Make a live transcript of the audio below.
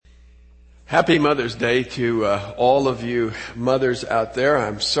Happy Mother's Day to all of you mothers out there.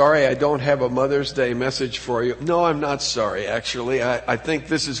 I'm sorry I don't have a Mother's Day message for you. No, I'm not sorry, actually. I think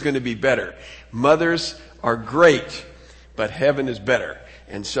this is going to be better. Mothers are great, but heaven is better.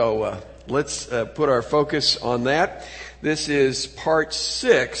 And so let's put our focus on that. This is part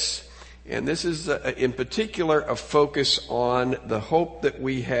 6, and this is in particular a focus on the hope that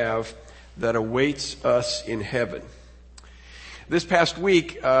we have that awaits us in heaven. This past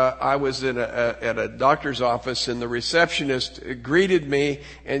week, I was at a doctor's office, and the receptionist greeted me,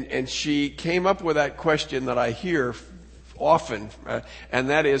 and she came up with that question that I hear often, and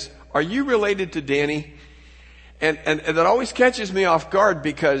that is, "Are you related to Danny?" And that always catches me off guard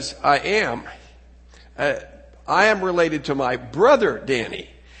because I am. I am related to my brother Danny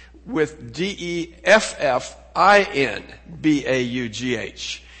with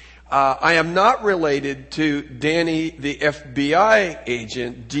DEFFINBAUGH. I am not related to Danny, the FBI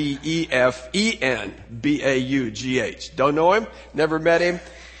agent, DEFENBAUGH. Don't know him, never met him,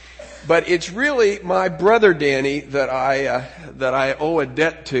 but it's really my brother Danny that I owe a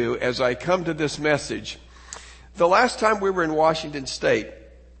debt to as I come to this message. The last time we were in Washington State,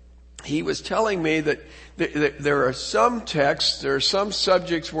 he was telling me that there are some texts, there are some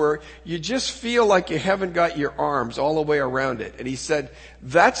subjects where you just feel like you haven't got your arms all the way around it. And he said,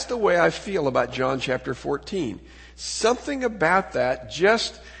 that's the way I feel about John chapter 14. Something about that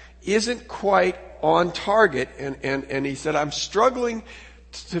just isn't quite on target. And he said, I'm struggling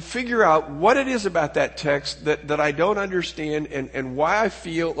to figure out what it is about that text that I don't understand and why I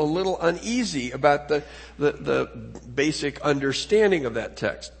feel a little uneasy about the basic understanding of that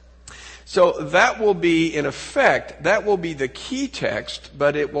text. So that will be, in effect, that will be the key text,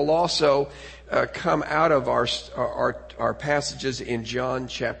 but it will also come out of our passages in John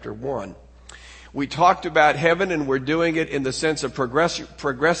chapter 1. We talked about heaven, and we're doing it in the sense of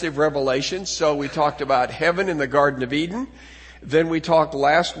progressive revelation. So we talked about heaven in the Garden of Eden. Then we talked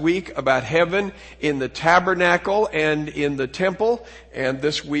last week about heaven in the tabernacle and in the temple. And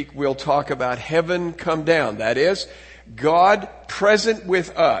this week we'll talk about heaven come down. That is, God present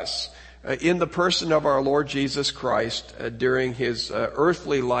with us. In the person of our Lord Jesus Christ during his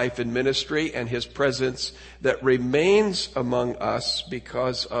earthly life and ministry, and his presence that remains among us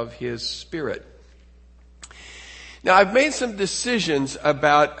because of his Spirit. Now, I've made some decisions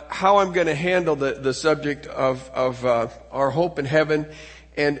about how I'm going to handle the subject of our hope in heaven.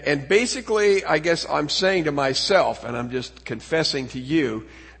 And basically, I guess I'm saying to myself, and I'm just confessing to you,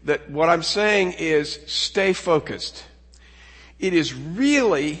 that what I'm saying is stay focused. It is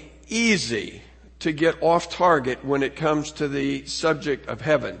really easy to get off target when it comes to the subject of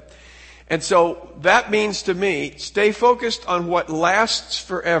heaven. And so that means to me, stay focused on what lasts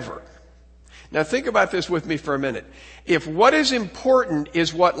forever. Now think about this with me for a minute. If what is important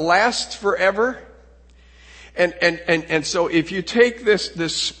is what lasts forever, and so if you take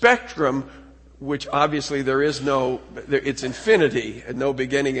this spectrum, which obviously it's infinity and no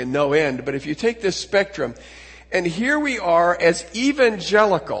beginning and no end, but if you take this spectrum, and here we are as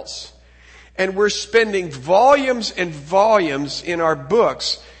evangelicals, and we're spending volumes and volumes in our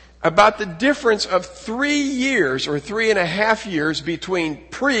books about the difference of 3 years or 3.5 years between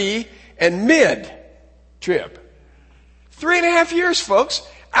pre and mid-trib. 3.5 years, folks,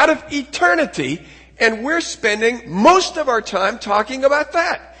 out of eternity, and we're spending most of our time talking about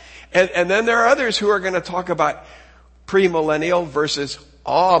that. And then there are others who are going to talk about premillennial versus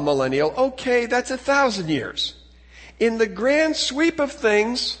amillennial. Okay, that's 1,000 years. In the grand sweep of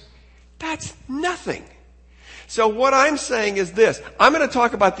things, that's nothing. So what I'm saying is this. I'm going to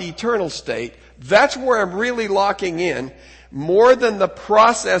talk about the eternal state. That's where I'm really locking in. More than the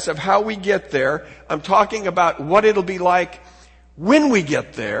process of how we get there, I'm talking about what it'll be like when we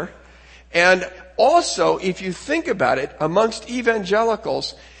get there. And also, if you think about it, amongst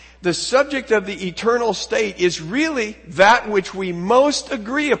evangelicals, the subject of the eternal state is really that which we most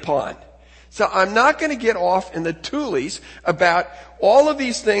agree upon. So I'm not going to get off in the toolies about all of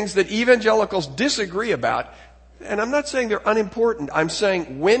these things that evangelicals disagree about. And I'm not saying they're unimportant. I'm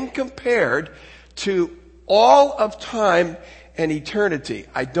saying when compared to all of time and eternity,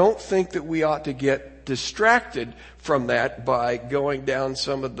 I don't think that we ought to get distracted from that by going down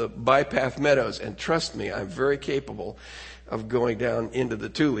some of the bypath meadows. And trust me, I'm very capable of going down into the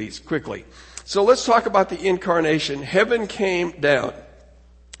toolies quickly. So let's talk about the incarnation. Heaven came down.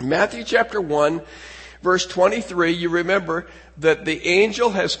 Matthew chapter 1, verse 23, you remember that the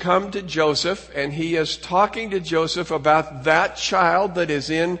angel has come to Joseph, and he is talking to Joseph about that child that is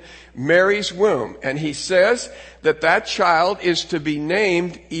in Mary's womb. And he says that child is to be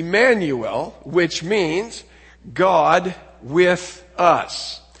named Emmanuel, which means God with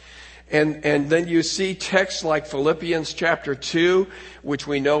us. And then you see texts like Philippians chapter 2, which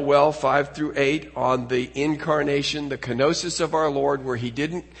we know well, 5 through 8, on the incarnation, the kenosis of our Lord, where he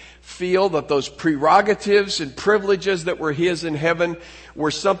didn't feel that those prerogatives and privileges that were his in heaven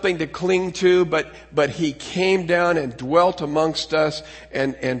were something to cling to, but he came down and dwelt amongst us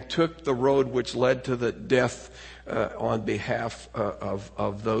and took the road which led to the death on behalf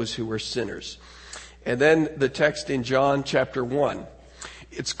of those who were sinners. And then the text in John chapter 1.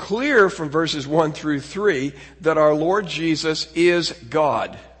 It's clear from verses 1 through 3 that our Lord Jesus is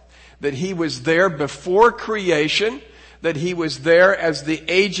God, that he was there before creation, that he was there as the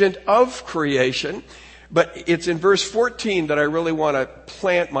agent of creation. But it's in verse 14 that I really want to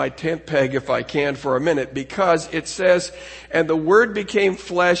plant my tent peg, if I can, for a minute, because it says, "And the Word became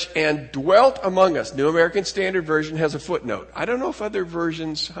flesh and dwelt among us." New American Standard Version has a footnote. I don't know if how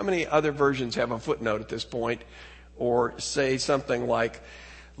many other versions have a footnote at this point, or say something like,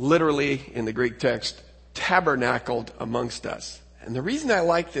 literally in the Greek text, tabernacled amongst us. And the reason I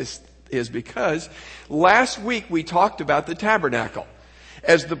like this is because last week we talked about the tabernacle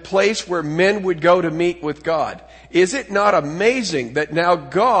as the place where men would go to meet with God. Is it not amazing that now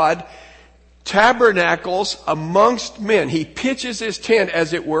God tabernacles amongst men? He pitches his tent,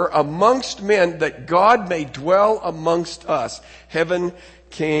 as it were, amongst men, that God may dwell amongst us. Heaven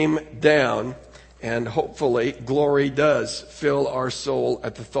came down, and hopefully glory does fill our soul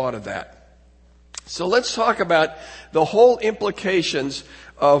at the thought of that. So let's talk about the whole implications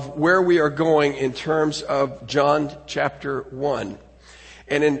of where we are going in terms of John chapter 1.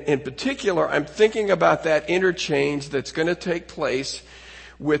 And in particular, I'm thinking about that interchange that's going to take place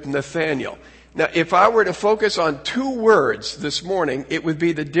with Nathanael. Now, if I were to focus on two words this morning, it would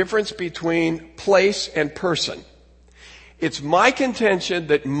be the difference between place and person. It's my contention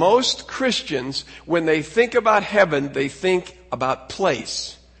that most Christians, when they think about heaven, they think about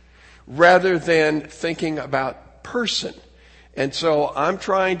place rather than thinking about person. And so I'm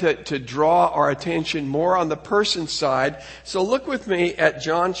trying to draw our attention more on the person side. So look with me at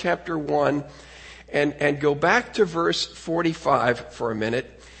John chapter 1 and go back to verse 45 for a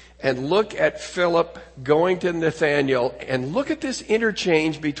minute and look at Philip going to Nathanael, and look at this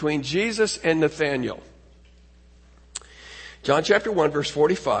interchange between Jesus and Nathanael. John chapter 1 verse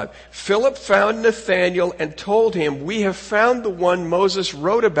 45. Philip found Nathanael and told him, "We have found the one Moses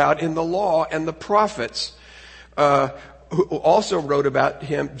wrote about in the law and the prophets," who also wrote about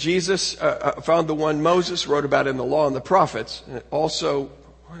him. Jesus found the one Moses wrote about in the law and the prophets. And also,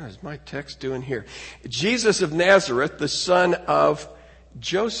 what is my text doing here? Jesus of Nazareth, the son of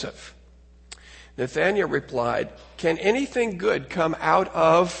Joseph. Nathanael replied, "Can anything good come out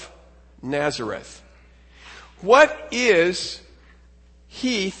of Nazareth?" What is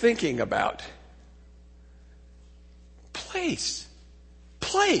he thinking about? Place.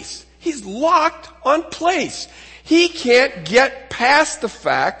 Place. He's locked on place. He can't get past the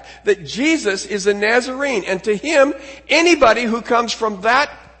fact that Jesus is a Nazarene. And to him, anybody who comes from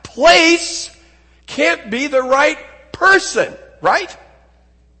that place can't be the right person, right?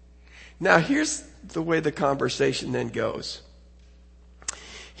 Now here's the way the conversation then goes.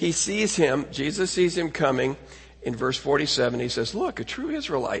 He sees him, Jesus sees him coming. In verse 47, he says, "Look, a true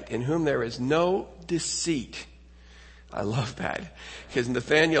Israelite in whom there is no deceit." I love that. Because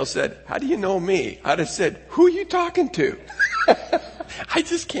Nathanael said, "How do you know me?" I'd have said, "Who are you talking to?" I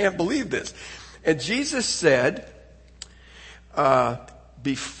just can't believe this. And Jesus said,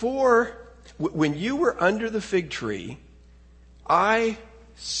 when you were under the fig tree, I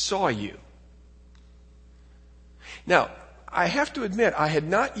saw you. Now, I have to admit, I had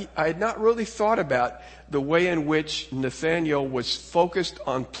not really thought about the way in which Nathanael was focused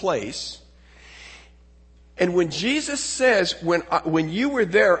on place. And when Jesus says, when you were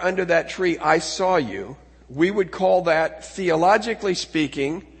there under that tree, I saw you, we would call that, theologically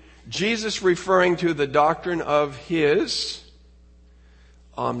speaking, Jesus referring to the doctrine of his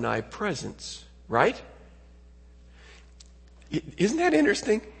omnipresence, right? Isn't that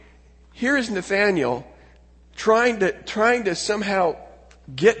interesting? Here is Nathanael trying to somehow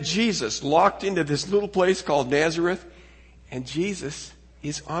get Jesus locked into this little place called Nazareth, and Jesus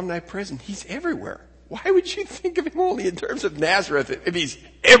is omnipresent. He's everywhere. Why would you think of him only in terms of Nazareth if he's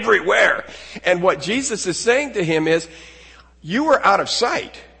everywhere? And what Jesus is saying to him is, you were out of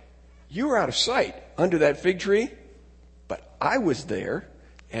sight. You were out of sight under that fig tree, but I was there,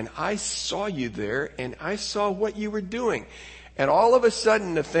 and I saw you there, and I saw what you were doing. And all of a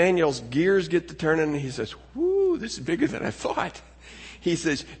sudden, Nathanael's gears get to turning, and he says, "Whoo, this is bigger than I thought." He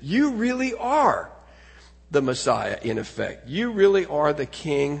says, "You really are the Messiah, in effect. You really are the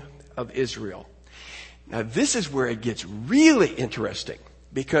King of Israel." Now, this is where it gets really interesting.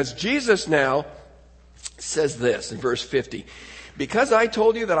 Because Jesus now says this in verse 50. Because I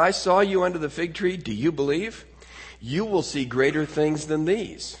told you that I saw you under the fig tree, do you believe? You will see greater things than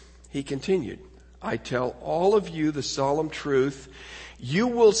these. He continued, I tell all of you the solemn truth. You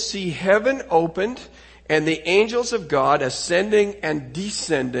will see heaven opened and the angels of God ascending and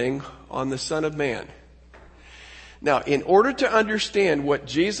descending on the Son of Man. Now, in order to understand what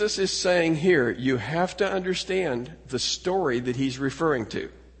Jesus is saying here, you have to understand the story that he's referring to.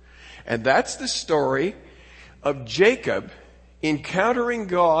 And that's the story of Jacob encountering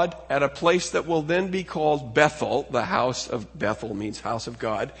God at a place that will then be called Bethel. The house of Bethel means house of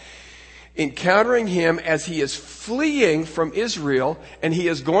God. Encountering him as he is fleeing from Israel, and he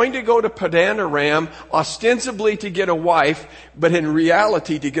is going to go to Padan Aram ostensibly to get a wife, but in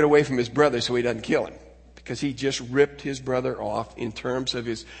reality to get away from his brother so he doesn't kill him. Because he just ripped his brother off in terms of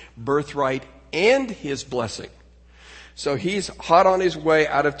his birthright and his blessing. So he's hot on his way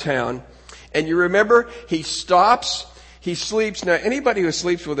out of town. And you remember, he stops, he sleeps. Now, anybody who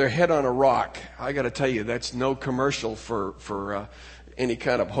sleeps with their head on a rock, I got to tell you, that's no commercial for any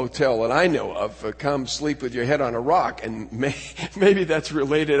kind of hotel that I know of. Come sleep with your head on a rock. And maybe that's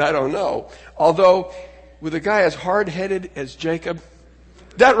related, I don't know. Although, with a guy as hard-headed as Jacob,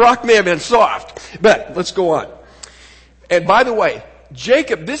 that rock may have been soft. But let's go on. And by the way,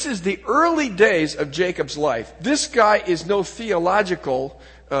 Jacob, this is the early days of Jacob's life. This guy is no theological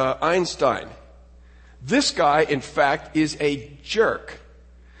Einstein. This guy, in fact, is a jerk.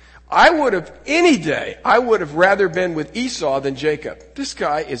 I would have rather been with Esau than Jacob. This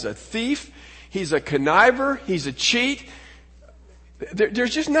guy is a thief. He's a conniver. He's a cheat.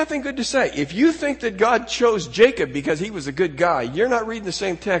 There's just nothing good to say. If you think that God chose Jacob because he was a good guy, you're not reading the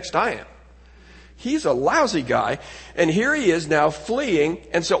same text I am. He's a lousy guy. And here he is now fleeing.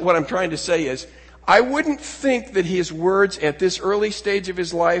 And so what I'm trying to say is, I wouldn't think that his words at this early stage of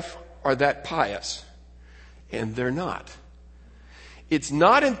his life are that pious. And they're not. It's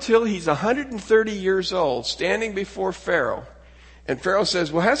not until he's 130 years old, standing before Pharaoh. And Pharaoh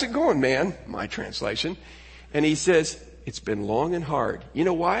says, well, how's it going, man? My translation. And he says, it's been long and hard. You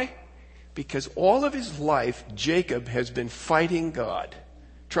know why? Because all of his life, Jacob has been fighting God,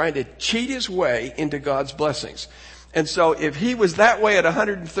 trying to cheat his way into God's blessings. And so if he was that way at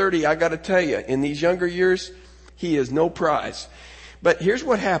 130, I got to tell you, in these younger years, he is no prize. But here's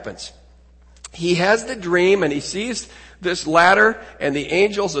what happens. He has the dream and he sees this ladder and the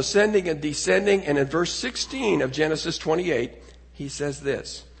angels ascending and descending. And in verse 16 of Genesis 28, he says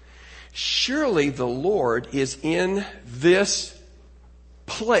this. Surely the Lord is in this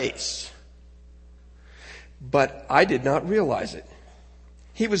place. But I did not realize it.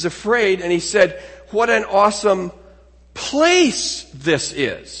 He was afraid and he said, what an awesome place this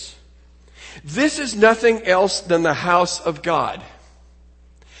is. This is nothing else than the house of God.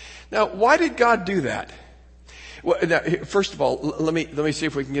 Now, why did God do that? Well, now, first of all, let me see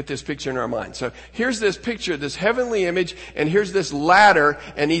if we can get this picture in our mind. So here's this picture, this heavenly image, and here's this ladder,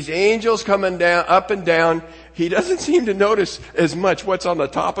 and these angels coming down, up and down. He doesn't seem to notice as much what's on the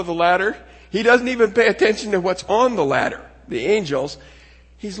top of the ladder. He doesn't even pay attention to what's on the ladder, the angels.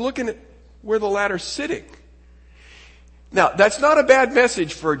 He's looking at where the ladder's sitting. Now, that's not a bad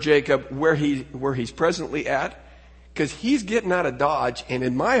message for Jacob where he's presently at, because he's getting out of Dodge, and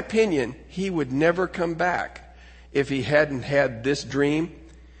in my opinion, he would never come back if he hadn't had this dream.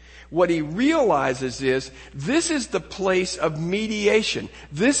 What he realizes is this is the place of mediation.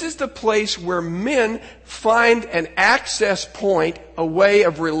 This is the place where men find an access point, a way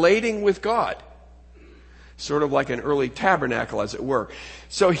of relating with God. Sort of like an early tabernacle, as it were.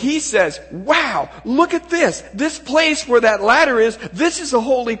 So he says, wow, look at this. This place where that ladder is, this is a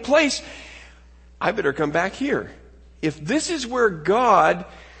holy place. I better come back here. If this is where God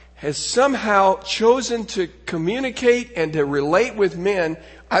has somehow chosen to communicate and to relate with men,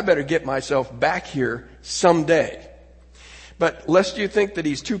 I better get myself back here someday. But lest you think that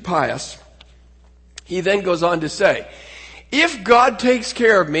he's too pious, he then goes on to say, if God takes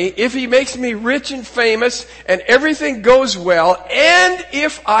care of me, if he makes me rich and famous and everything goes well, and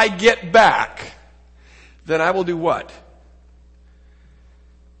if I get back, then I will do what?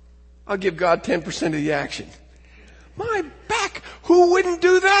 I'll give God 10% of the action. My back. Who wouldn't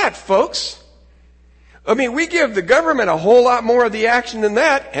do that, folks? I mean, we give the government a whole lot more of the action than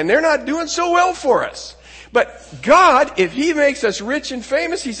that, and they're not doing so well for us. But God, if he makes us rich and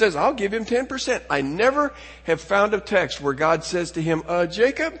famous, he says, I'll give him 10%. I never have found a text where God says to him,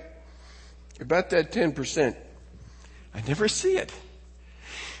 Jacob, about that 10%. I never see it.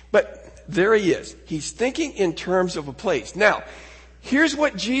 But there he is. He's thinking in terms of a place. Now, Here's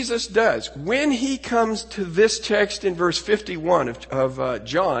what Jesus does. When he comes to this text in verse 51 of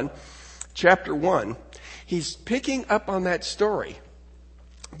John chapter 1, he's picking up on that story.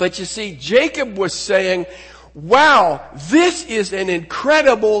 But you see, Jacob was saying, wow, this is an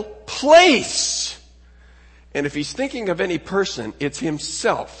incredible place. And if he's thinking of any person, it's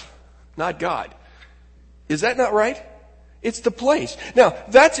himself, not God. Is that not right? It's the place. Now,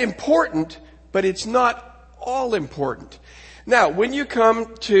 that's important, but it's not all important. Now, when you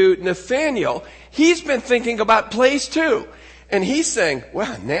come to Nathanael, he's been thinking about place too. And he's saying,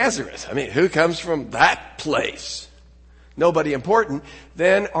 well, Nazareth, who comes from that place? Nobody important.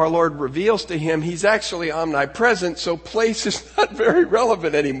 Then our Lord reveals to him he's actually omnipresent, so place is not very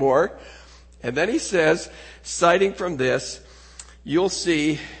relevant anymore. And then he says, citing from this, you'll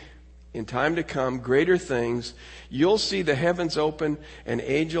see in time to come greater things. You'll see the heavens open and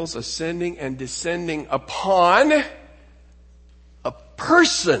angels ascending and descending upon a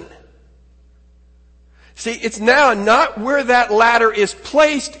person. See, it's now not where that ladder is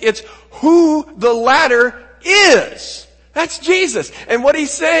placed, it's who the ladder is. That's Jesus. And what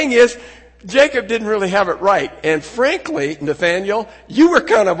he's saying is, Jacob didn't really have it right. And frankly, Nathanael, you were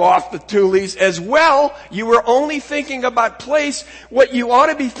kind of off the toolies as well. You were only thinking about place. What you ought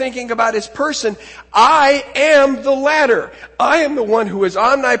to be thinking about is person. I am the ladder. I am the one who is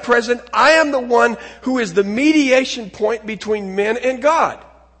omnipresent. I am the one who is the mediation point between men and God.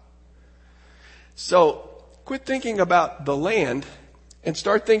 So, quit thinking about the land and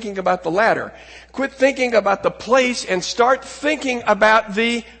start thinking about the ladder. Quit thinking about the place and start thinking about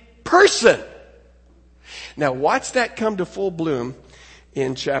the person. Now watch that come to full bloom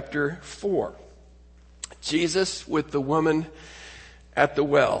in chapter 4. Jesus with the woman at the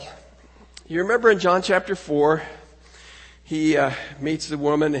well. You remember in John chapter 4, he meets the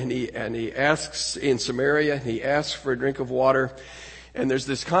woman and he asks in Samaria, and he asks for a drink of water. And there's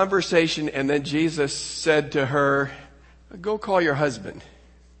this conversation, and then Jesus said to her, go call your husband.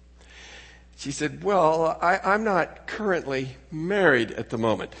 She said, well, I'm not currently married at the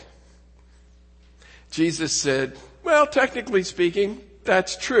moment. Jesus said, well, technically speaking,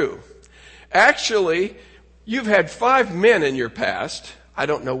 that's true. Actually, you've had 5 men in your past. I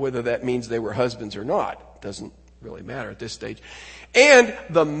don't know whether that means they were husbands or not. Doesn't really matter at this stage. And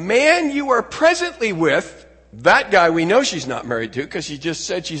the man you are presently with, that guy we know she's not married to because she just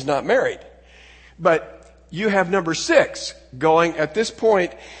said she's not married. But you have number 6 going at this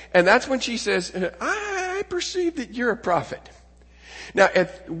point, and that's when she says, I perceive that you're a prophet. Now,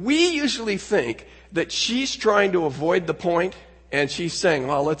 we usually think that she's trying to avoid the point, and she's saying,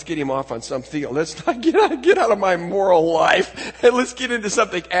 well, let's get him off on something. Let's not get out of my moral life, and let's get into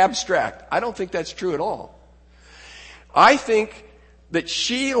something abstract. I don't think that's true at all. I think that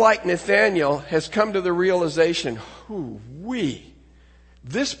she, like Nathanael, has come to the realization,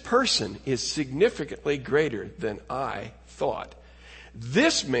 this person is significantly greater than I thought.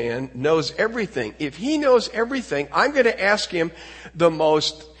 This man knows everything. If he knows everything, I'm going to ask him the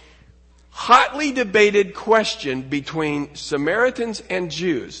most hotly debated question between Samaritans and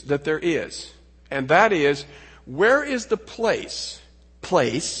Jews that there is. And that is, where is the place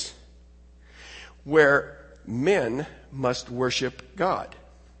where men must worship God?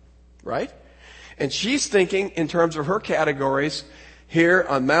 Right? And she's thinking in terms of her categories here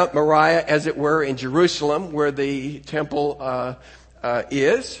on Mount Moriah, as it were, in Jerusalem, where the temple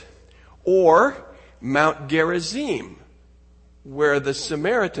is, or Mount Gerizim, where the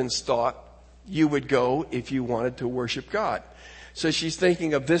Samaritans thought you would go if you wanted to worship God. So she's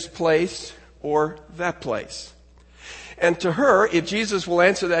thinking of this place or that place. And to her, if Jesus will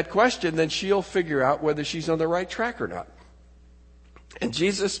answer that question, then she'll figure out whether she's on the right track or not. And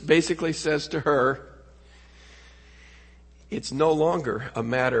Jesus basically says to her, it's no longer a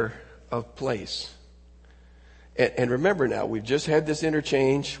matter of place. And remember now, we've just had this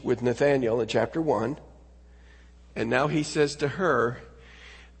interchange with Nathanael in chapter 1. And now he says to her,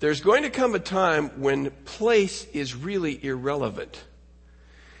 there's going to come a time when place is really irrelevant.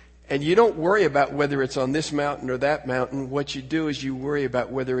 And you don't worry about whether it's on this mountain or that mountain. What you do is you worry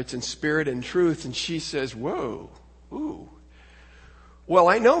about whether it's in spirit and truth. And she says, whoa, ooh. Well,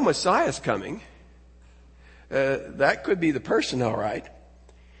 I know Messiah's coming. That could be the person, all right.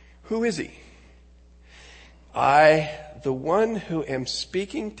 Who is he? I, the one who am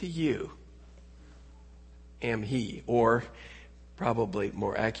speaking to you, am he. Or, probably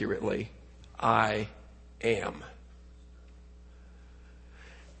more accurately, I am.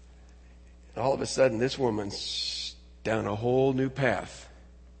 And all of a sudden, this woman's down a whole new path.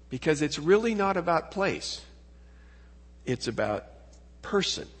 Because it's really not about place. It's about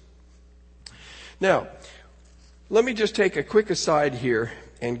person. Now, Let me just take a quick aside here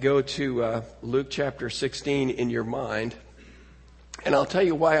and go to Luke chapter 16 in your mind. And I'll tell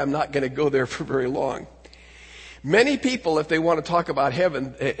you why I'm not going to go there for very long. Many people, if they want to talk about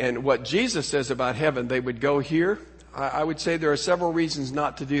heaven and what Jesus says about heaven, they would go here. I would say there are several reasons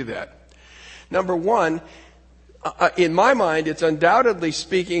not to do that. Number one, in my mind, it's undoubtedly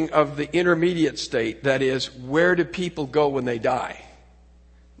speaking of the intermediate state. That is, where do people go when they die?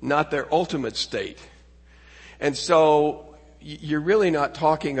 Not their ultimate state. And so you're really not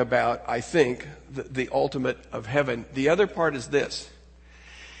talking about, I think, the ultimate of heaven. The other part is this.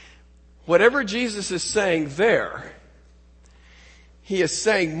 Whatever Jesus is saying there, he is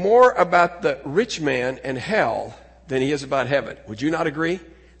saying more about the rich man and hell than he is about heaven. Would you not agree?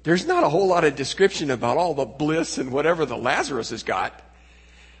 There's not a whole lot of description about all the bliss and whatever the Lazarus has got.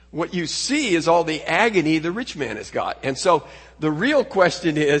 What you see is all the agony the rich man has got. And so the real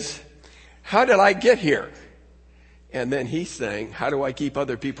question is, how did I get here? And then he's saying, how do I keep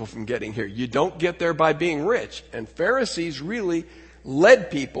other people from getting here? You don't get there by being rich. And Pharisees really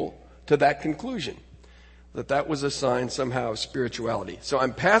led people to that conclusion, that was a sign somehow of spirituality. So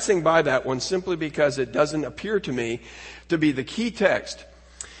I'm passing by that one simply because it doesn't appear to me to be the key text.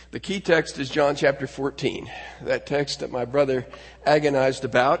 The key text is John chapter 14, that text that my brother agonized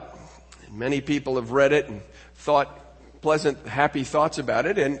about. Many people have read it and thought pleasant, happy thoughts about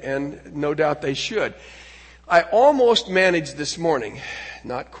it, and no doubt they should. I almost managed this morning,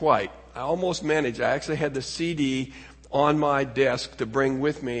 not quite. I actually had the CD on my desk to bring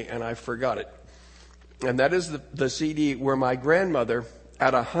with me, and I forgot it. And that is the CD where my grandmother,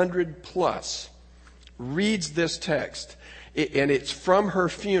 at 100 plus, reads this text. And it's from her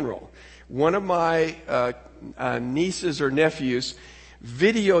funeral. One of my nieces or nephews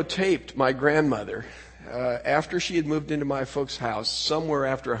videotaped my grandmother after she had moved into my folks' house, somewhere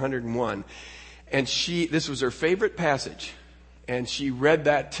after 101. And this was her favorite passage. And she read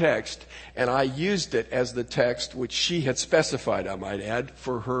that text, and I used it as the text which she had specified, I might add,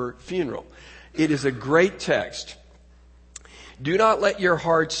 for her funeral. It is a great text. Do not let your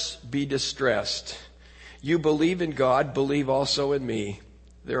hearts be distressed. You believe in God, believe also in me.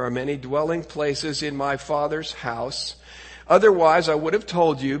 There are many dwelling places in my Father's house. Otherwise, I would have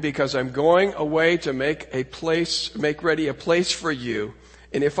told you, because I'm going away to make ready a place for you.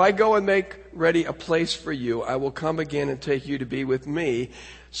 And if I go and make ready a place for you, I will come again and take you to be with me,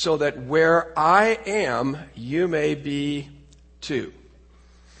 so that where I am, you may be too.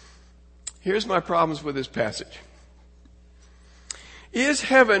 Here's my problems with this passage. Is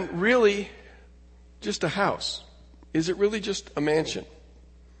heaven really just a house? Is it really just a mansion?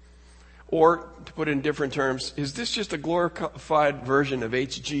 Or, to put it in different terms, is this just a glorified version of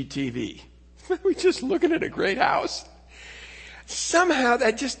HGTV? We're just looking at a great house. Somehow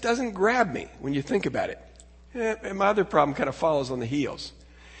that just doesn't grab me when you think about it. And my other problem kind of follows on the heels.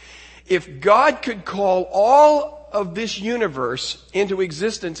 If God could call all of this universe into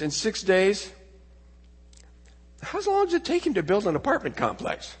existence in 6 days, how long does it take him to build an apartment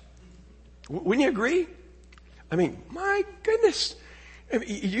complex? Wouldn't you agree? I mean, my goodness. I mean,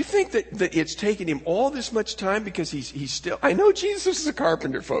 you think that it's taken him all this much time because he's still... I know Jesus is a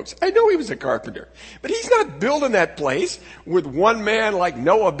carpenter, folks. I know he was a carpenter. But he's not building that place with one man like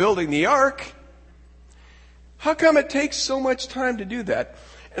Noah building the ark. How come it takes so much time to do that?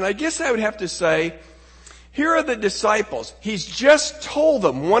 And I guess I would have to say, here are the disciples. He's just told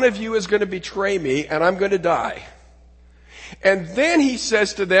them, one of you is going to betray me and I'm going to die. And then he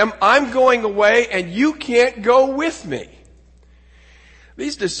says to them, I'm going away and you can't go with me.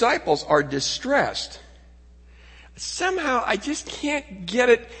 These disciples are distressed. Somehow I just can't get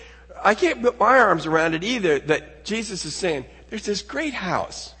it. I can't put my arms around it either, that Jesus is saying, there's this great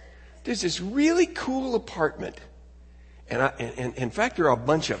house. There's this really cool apartment. And in fact, there are a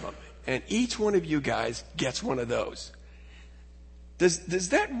bunch of them. And each one of you guys gets one of those. Does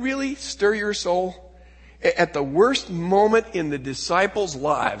that really stir your soul? At the worst moment in the disciples'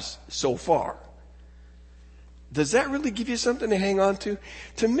 lives so far, does that really give you something to hang on to?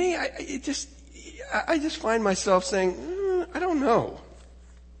 To me, I just find myself saying, I don't know.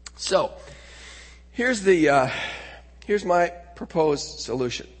 So, here's my proposed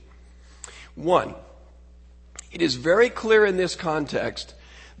solution. 1, it is very clear in this context,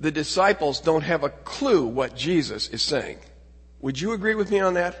 the disciples don't have a clue what Jesus is saying. Would you agree with me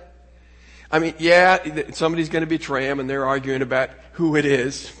on that? I mean, yeah, somebody's going to betray him and they're arguing about who it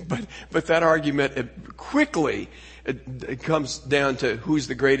is, but that argument quickly it comes down to who's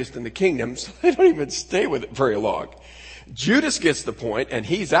the greatest in the kingdom, so they don't even stay with it very long. Judas gets the point, and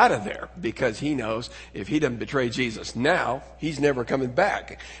he's out of there because he knows if he doesn't betray Jesus now, he's never coming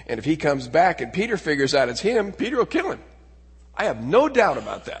back. And if he comes back and Peter figures out it's him, Peter will kill him. I have no doubt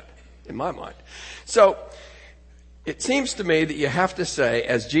about that in my mind. So it seems to me that you have to say,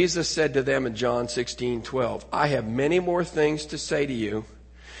 as Jesus said to them in John 16:12, I have many more things to say to you,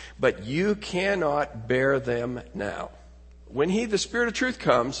 but you cannot bear them now. When the Spirit of truth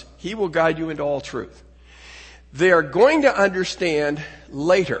comes, he will guide you into all truth. They are going to understand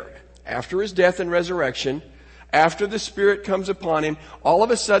later, after his death and resurrection, after the Spirit comes upon him, all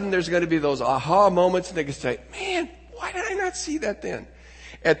of a sudden there's going to be those aha moments and they can say, man, why did I not see that then?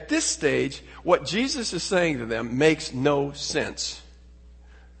 At this stage, what Jesus is saying to them makes no sense.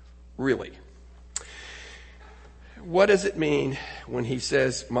 Really. What does it mean when he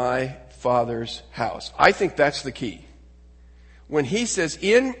says, my Father's house? I think that's the key. When he says,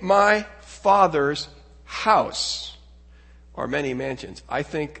 in my Father's house are many mansions, I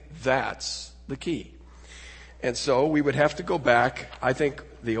think that's the key. And so we would have to go back. I think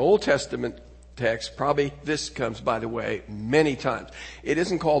the Old Testament text, probably this comes, by the way, many times. It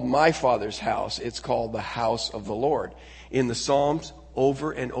isn't called my Father's house. It's called the house of the Lord. In the Psalms,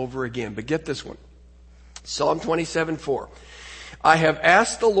 over and over again. But get this one. Psalm 27:4. I have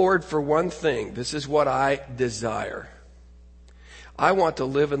asked the Lord for one thing. This is what I desire. I want to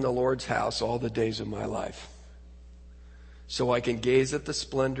live in the Lord's house all the days of my life, so I can gaze at the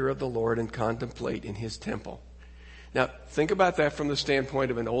splendor of the Lord and contemplate in his temple. Now, think about that from the standpoint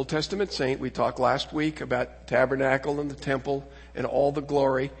of an Old Testament saint. We talked last week about tabernacle and the temple and all the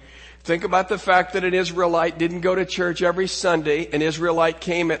glory. Think about the fact that an Israelite didn't go to church every Sunday. An Israelite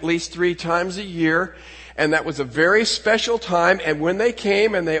came at least 3 times a year. And that was a very special time. And when they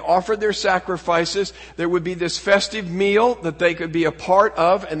came and they offered their sacrifices, there would be this festive meal that they could be a part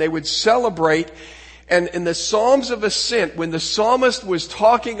of, and they would celebrate. And in the Psalms of Ascent, when the psalmist was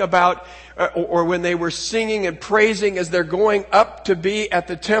talking about, or when they were singing and praising as they're going up to be at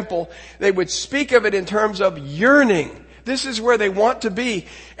the temple, they would speak of it in terms of yearning. This is where they want to be.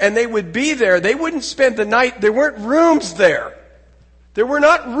 And they would be there. They wouldn't spend the night. There weren't rooms there. There were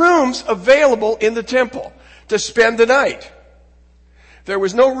not rooms available in the temple to spend the night. There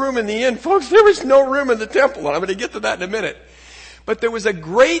was no room in the inn, folks. There was no room in the temple. And I'm going to get to that in a minute. But there was a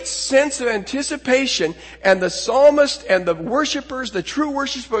great sense of anticipation, and the psalmist and the worshipers, the true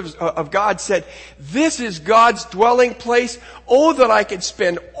worshipers of God said, this is God's dwelling place. Oh, that I could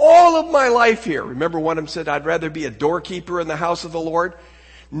spend all of my life here. Remember one of them said, I'd rather be a doorkeeper in the house of the Lord.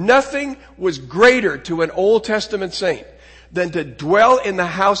 Nothing was greater to an Old Testament saint than to dwell in the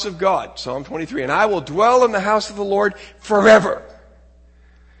house of God. Psalm 23, and I will dwell in the house of the Lord forever.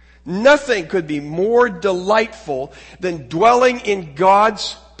 Nothing could be more delightful than dwelling in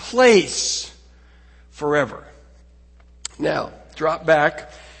God's place forever. Now, drop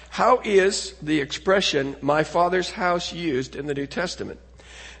back. How is the expression, my Father's house, used in the New Testament?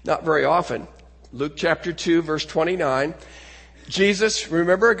 Not very often. Luke chapter 2, verse 29. Jesus,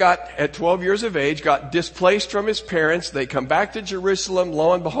 remember, at 12 years of age, got displaced from his parents. They come back to Jerusalem.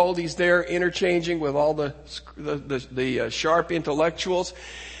 Lo and behold, he's there interchanging with all the sharp intellectuals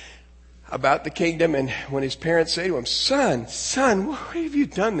about the kingdom. And when his parents say to him, son, why have you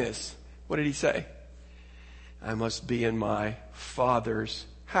done this? What did he say? I must be in my Father's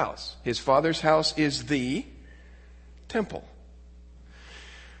house. His Father's house is the temple.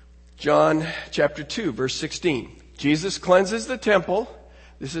 John chapter 2, verse 16. Jesus cleanses the temple.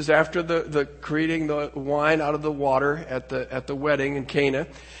 This is after the creating the wine out of the water at the wedding in Cana.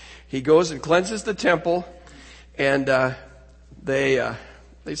 He goes and cleanses the temple, and they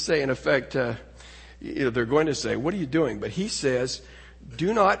say, in effect, they're going to say, what are you doing? But he says,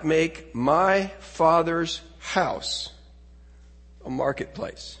 do not make my Father's house a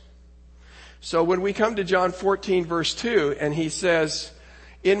marketplace. So when we come to John 14, verse 2, and he says,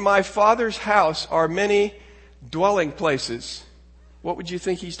 in my Father's house are many dwelling places, what would you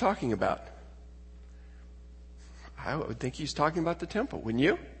think he's talking about? I would think he's talking about the temple, wouldn't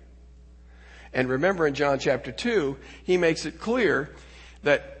you? And remember, in John chapter 2, he makes it clear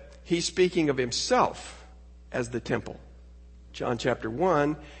that he's speaking of himself as the temple. John chapter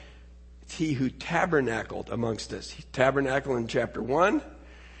 1, it's he who tabernacled amongst us. He tabernacled in chapter 1,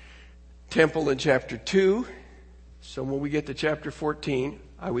 temple in chapter 2. So when we get to chapter 14,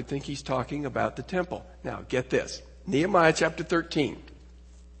 I would think he's talking about the temple. Now, get this. Nehemiah chapter 13,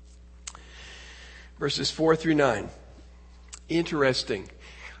 verses 4 through 9. Interesting.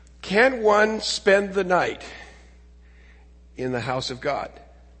 Can one spend the night in the house of God?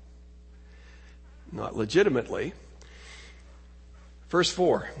 Not legitimately. Verse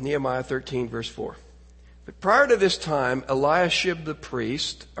 4, Nehemiah 13, verse 4. But prior to this time, Eliashib the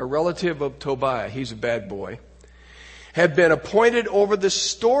priest, a relative of Tobiah, he's a bad boy, had been appointed over the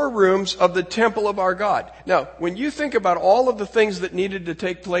storerooms of the temple of our God. Now, when you think about all of the things that needed to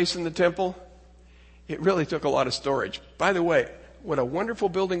take place in the temple, it really took a lot of storage. By the way, what a wonderful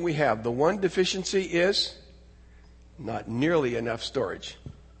building we have. The one deficiency is not nearly enough storage,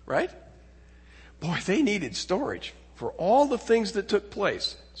 right? Boy, they needed storage for all the things that took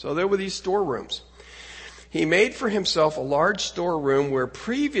place. So there were these storerooms. He made for himself a large storeroom where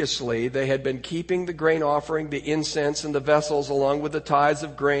previously they had been keeping the grain offering, the incense, and the vessels, along with the tithes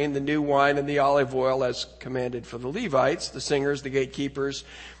of grain, the new wine, and the olive oil, as commanded for the Levites, the singers, the gatekeepers,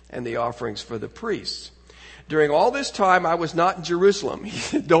 and the offerings for the priests. During all this time, I was not in Jerusalem. He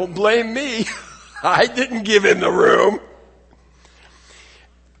said, don't blame me. I didn't give him the room.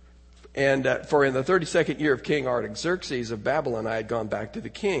 And for in the 32nd year of King Artaxerxes of Babylon, I had gone back to the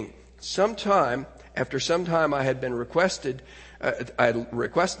king. After some time, I had requested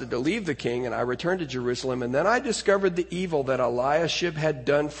to leave the king, and I returned to Jerusalem. And then I discovered the evil that Eliashib had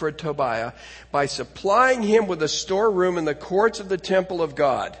done for Tobiah by supplying him with a storeroom in the courts of the temple of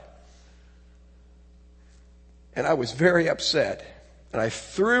God. And I was very upset. And I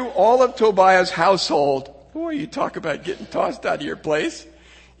threw all of Tobiah's household. Boy, you talk about getting tossed out of your place.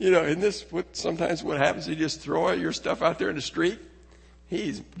 You know, isn't this sometimes what happens? You just throw all your stuff out there in the street.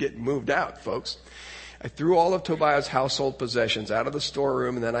 He's getting moved out, folks. I threw all of Tobiah's household possessions out of the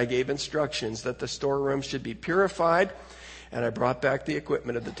storeroom, and then I gave instructions that the storeroom should be purified, and I brought back the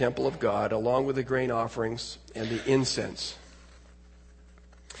equipment of the temple of God, along with the grain offerings and the incense.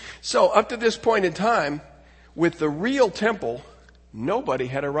 So up to this point in time, with the real temple, nobody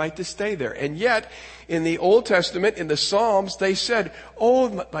had a right to stay there. And yet, in the Old Testament, in the Psalms, they said,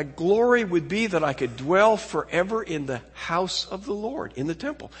 oh, my glory would be that I could dwell forever in the house of the Lord, in the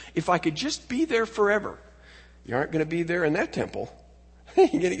temple. If I could just be there forever. You aren't going to be there in that temple. You're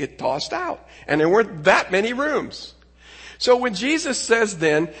going to get tossed out. And there weren't that many rooms. So when Jesus says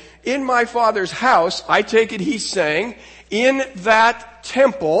then, in my Father's house, I take it he's saying, in that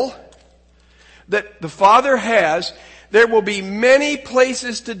temple that the Father has, there will be many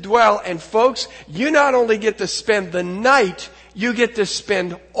places to dwell. And folks, you not only get to spend the night, you get to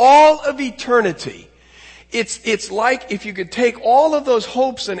spend all of eternity. It's like if you could take all of those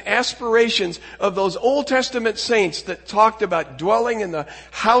hopes and aspirations of those Old Testament saints that talked about dwelling in the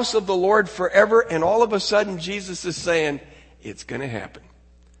house of the Lord forever, and all of a sudden Jesus is saying, it's going to happen.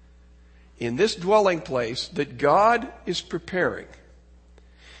 In this dwelling place that God is preparing,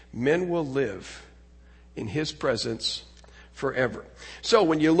 men will live in His presence forever. So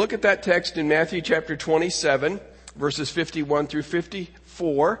when you look at that text in Matthew chapter 27, verses 51 through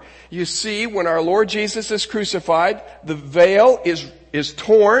 54, you see when our Lord Jesus is crucified, the veil is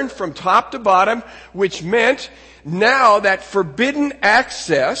torn from top to bottom, which meant now that forbidden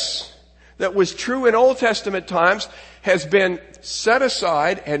access that was true in Old Testament times has been set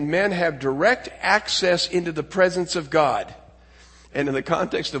aside, and men have direct access into the presence of God. And in the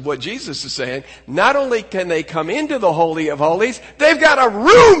context of what Jesus is saying, not only can they come into the Holy of Holies, they've got a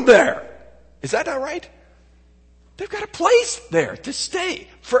room there. Is that not right? They've got a place there to stay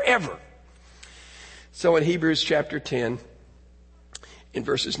forever. So in Hebrews chapter 10, in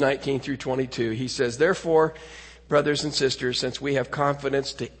verses 19 through 22, he says, therefore, brothers and sisters, since we have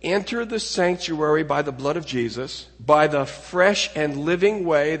confidence to enter the sanctuary by the blood of Jesus, by the fresh and living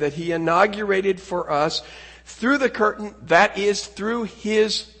way that He inaugurated for us, through the curtain, that is through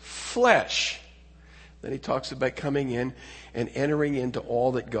His flesh. Then he talks about coming in and entering into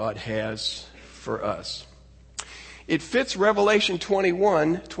all that God has for us. It fits Revelation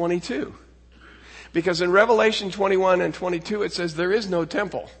 21:22. Because in Revelation 21 and 22 it says there is no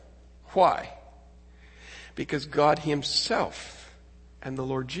temple. Why? Because God Himself and the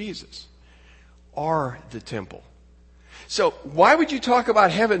Lord Jesus are the temple. So why would you talk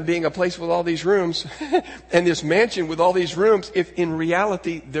about heaven being a place with all these rooms and this mansion with all these rooms if in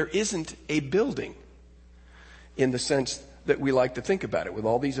reality there isn't a building in the sense that we like to think about it with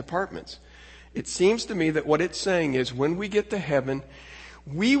all these apartments? It seems to me that what it's saying is when we get to heaven,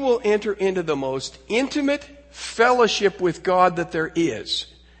 we will enter into the most intimate fellowship with God that there is.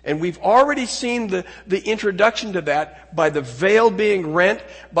 And we've already seen the introduction to that by the veil being rent,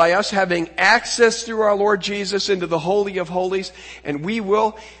 by us having access through our Lord Jesus into the Holy of Holies. And we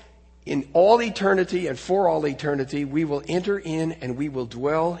will, in all eternity and for all eternity, we will enter in and we will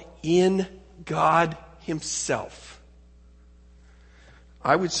dwell in God Himself.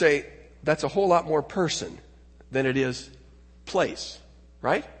 I would say that's a whole lot more person than it is place,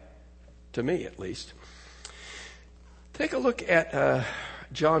 right? To me, at least. Take a look at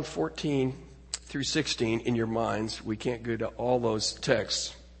John 14, through 16 in your minds. We can't go to all those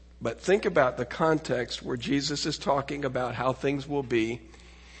texts. But think about the context where Jesus is talking about how things will be.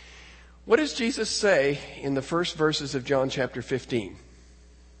 What does Jesus say in the first verses of John chapter 15?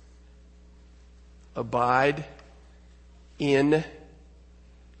 Abide in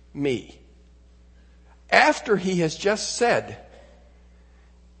me. After he has just said,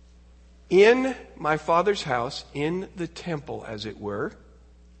 in my Father's house, in the temple as it were,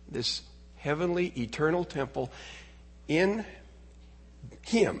 this heavenly, eternal temple, in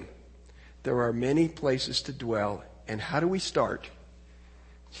him, there are many places to dwell. And how do we start?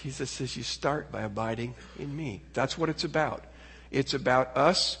 Jesus says you start by abiding in me. That's what it's about. It's about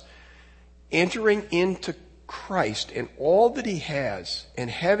us entering into Christ and all that he has and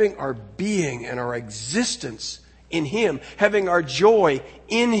having our being and our existence in him, having our joy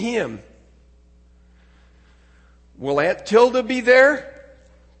in him. Will Aunt Tilda be there?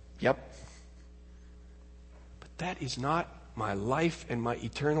 Yep. But that is not my life and my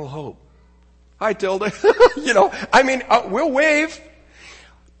eternal hope. Hi, Tilda. We'll wave.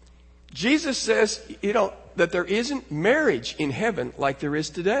 Jesus says, that there isn't marriage in heaven like there is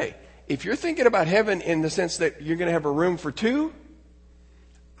today. If you're thinking about heaven in the sense that you're going to have a room for two,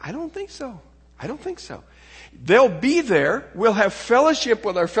 I don't think so. They'll be there. We'll have fellowship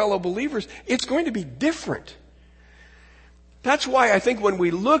with our fellow believers. It's going to be different. That's why I think when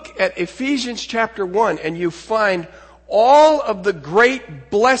we look at Ephesians chapter 1 and you find all of the great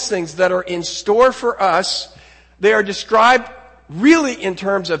blessings that are in store for us, they are described really in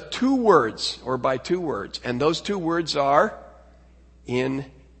terms of two words or by two words. And those two words are in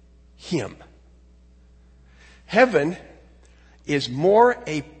him. Heaven is more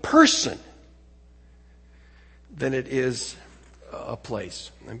a person than it is a place.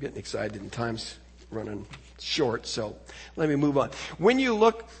 I'm getting excited and time's running short, so let me move on. When you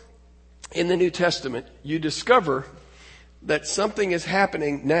look in the New Testament, you discover that something is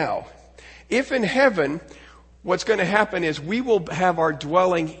happening now. If in heaven, what's going to happen is we will have our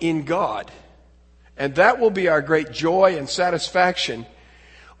dwelling in God, and that will be our great joy and satisfaction.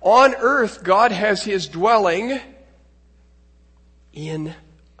 On earth, God has his dwelling in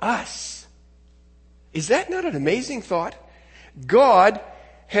us. Is that not an amazing thought? God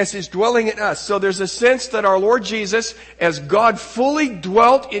has his dwelling in us. So there's a sense that our Lord Jesus, as God fully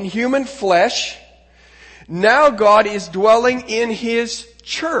dwelt in human flesh, now God is dwelling in his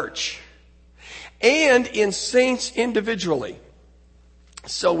church and in saints individually.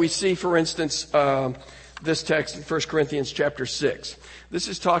 So we see, for instance, this text in 1 Corinthians chapter 6. This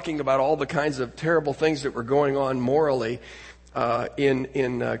is talking about all the kinds of terrible things that were going on morally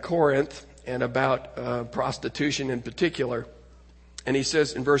in Corinth and about prostitution in particular. And he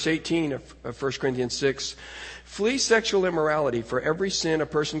says in verse 18 of 1 Corinthians 6, flee sexual immorality, for every sin a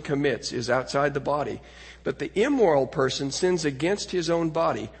person commits is outside the body. But the immoral person sins against his own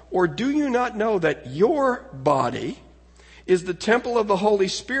body. Or do you not know that your body is the temple of the Holy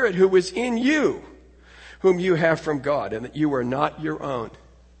Spirit who is in you, whom you have from God, and that you are not your own?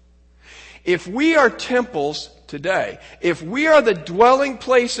 If we are temples today, if we are the dwelling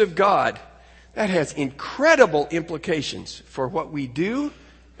place of God, that has incredible implications for what we do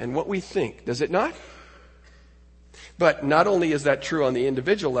and what we think, does it not? But not only is that true on the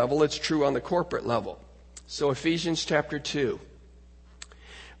individual level, it's true on the corporate level. So Ephesians chapter 2,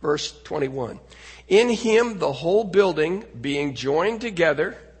 verse 21. In him the whole building, being joined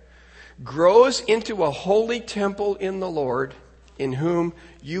together, grows into a holy temple in the Lord, in whom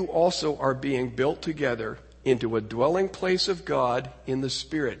you also are being built together into a dwelling place of God in the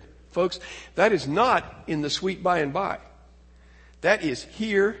Spirit. Folks, that is not in the sweet by and by. That is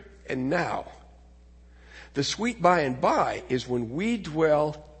here and now. The sweet by and by is when we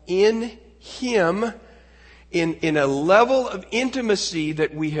dwell in him in a level of intimacy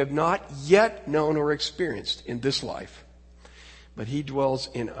that we have not yet known or experienced in this life. But he dwells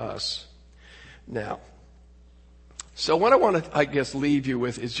in us now. So what I want to, leave you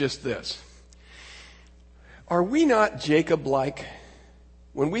with is just this. Are we not Jacob-like?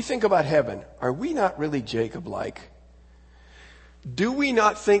 When we think about heaven, are we not really Jacob-like? Do we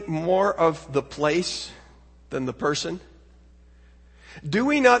not think more of the place than the person? Do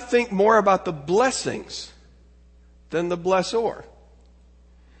we not think more about the blessings than the blessor?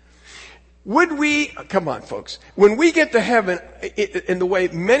 Would we, come on folks, when we get to heaven, in the way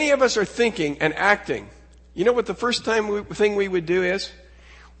many of us are thinking and acting, you know what the first thing we would do is?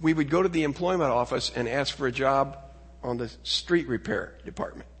 We would go to the employment office and ask for a job on the street repair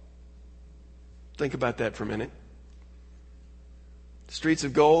department. Think about that for a minute. Streets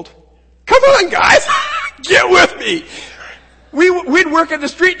of gold. Come on, guys! Get with me! We'd work at the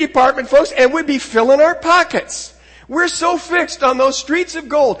street department, folks, and we'd be filling our pockets. We're so fixed on those streets of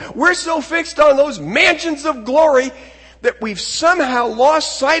gold. We're so fixed on those mansions of glory that we've somehow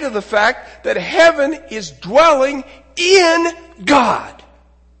lost sight of the fact that heaven is dwelling in God.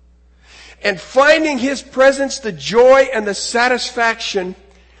 And finding His presence, the joy and the satisfaction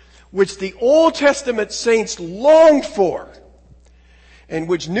which the Old Testament saints longed for, and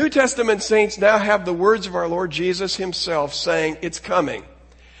which New Testament saints now have the words of our Lord Jesus Himself saying, it's coming.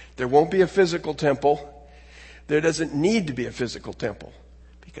 There won't be a physical temple. There doesn't need to be a physical temple,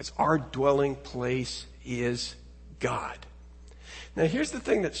 because our dwelling place is God. Now here's the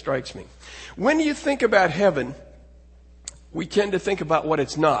thing that strikes me. When you think about heaven, we tend to think about what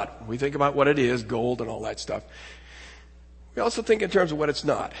it's not. We think about what it is, gold and all that stuff. We also think in terms of what it's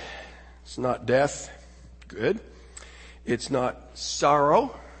not. It's not death. Good. It's not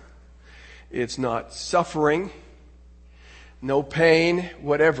sorrow. It's not suffering. No pain,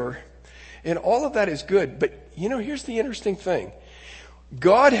 whatever. And all of that is good. But, here's the interesting thing.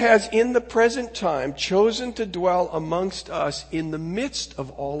 God has in the present time chosen to dwell amongst us in the midst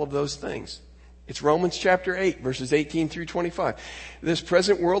of all of those things. It's Romans chapter 8, verses 18 through 25. This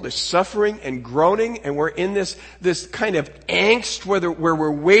present world is suffering and groaning, and we're in this kind of angst where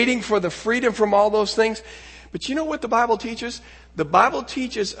we're waiting for the freedom from all those things. But you know what the Bible teaches? The Bible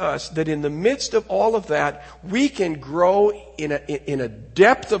teaches us that in the midst of all of that, we can grow in a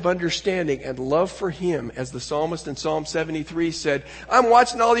depth of understanding and love for Him. As the psalmist in Psalm 73 said, I'm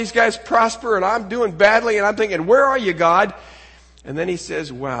watching all these guys prosper and I'm doing badly and I'm thinking, where are you, God? And then he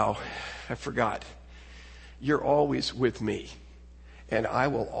says, wow, I forgot. You're always with me, and I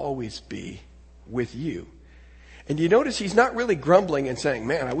will always be with you. And you notice he's not really grumbling and saying,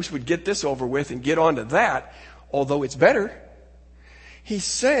 man, I wish we'd get this over with and get on to that, although it's better. He's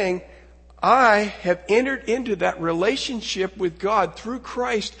saying, I have entered into that relationship with God through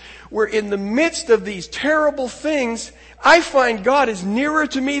Christ, where in the midst of these terrible things, I find God is nearer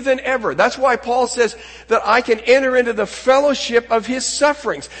to me than ever. That's why Paul says that I can enter into the fellowship of His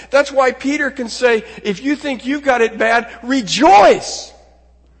sufferings. That's why Peter can say, if you think you've got it bad, rejoice.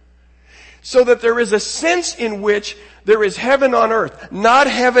 So that there is a sense in which there is heaven on earth. Not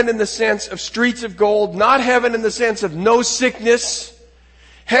heaven in the sense of streets of gold, not heaven in the sense of no sickness.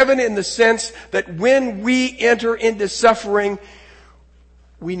 Heaven in the sense that when we enter into suffering,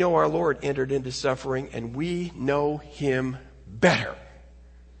 we know our Lord entered into suffering, and we know Him better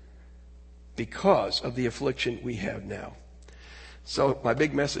because of the affliction we have now. So my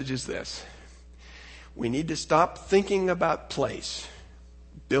big message is this. We need to stop thinking about place,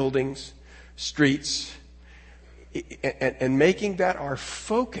 buildings, streets, and making that our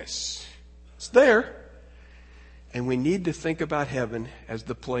focus. It's there. And we need to think about heaven as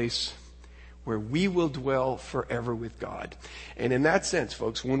the place where we will dwell forever with God. And in that sense,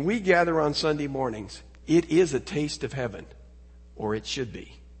 folks, when we gather on Sunday mornings, it is a taste of heaven, or it should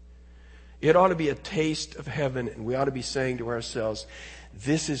be. It ought to be a taste of heaven, and we ought to be saying to ourselves,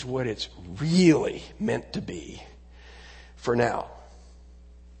 this is what it's really meant to be for now.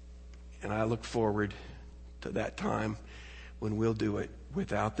 And I look forward to that time when we'll do it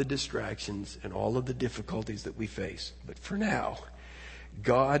without the distractions and all of the difficulties that we face. But for now,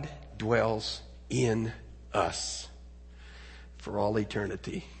 God dwells in us. For all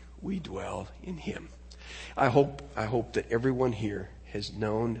eternity, we dwell in Him. I hope that everyone here has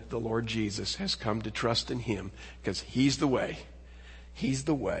known the Lord Jesus, has come to trust in Him, because He's the way. He's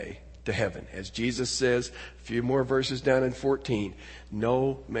the way to heaven. As Jesus says, a few more verses down in 14,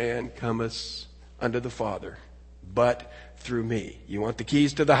 no man cometh unto the Father but through me. You want the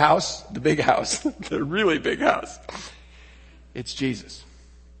keys to the house? The big house. The really big house. It's Jesus.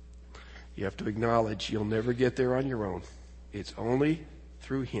 You have to acknowledge you'll never get there on your own. It's only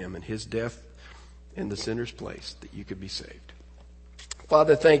through Him and His death in the sinner's place that you could be saved.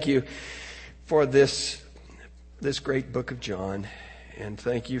 Father, thank You for this great book of John, and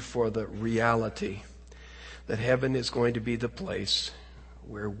thank You for the reality that heaven is going to be the place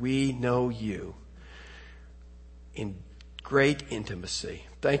where we know You in great intimacy.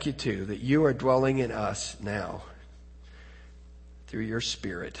 Thank You too that You are dwelling in us now through Your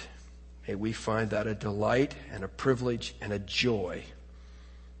Spirit. May we find that a delight and a privilege and a joy.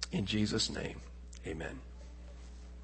 In Jesus' name, amen.